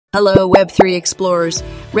Hello, Web3 explorers.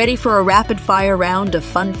 Ready for a rapid-fire round of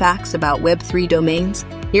fun facts about Web3 domains?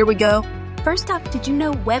 Here we go. First up, did you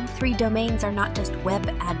know Web3 domains are not just web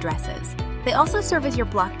addresses? They also serve as your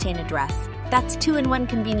blockchain address. That's two-in-one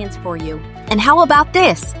convenience for you. And how about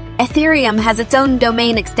this? Ethereum has its own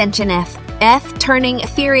domain extension F, turning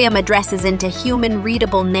Ethereum addresses into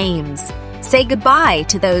human-readable names. Say goodbye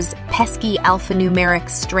to those pesky alphanumeric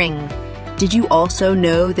string. Did you also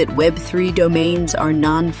know that Web3 domains are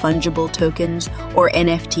non-fungible tokens, or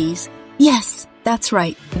NFTs? Yes, that's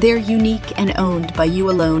right. They're unique and owned by you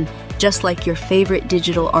alone, just like your favorite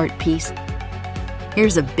digital art piece.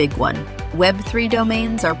 Here's a big one. Web3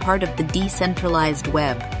 domains are part of the decentralized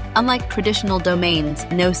web. Unlike traditional domains,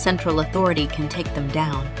 no central authority can take them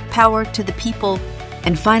down. Power to the people.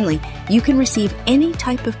 And finally, you can receive any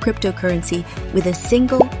type of cryptocurrency with a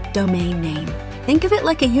single domain name. Think of it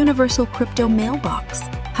like a universal crypto mailbox.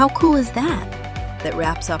 How cool is that? That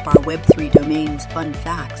wraps up our Web3 domains fun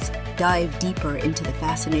facts. Dive deeper into the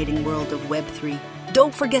fascinating world of Web3.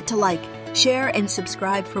 Don't forget to like, share, and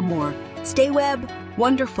subscribe for more. Stay web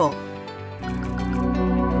wonderful.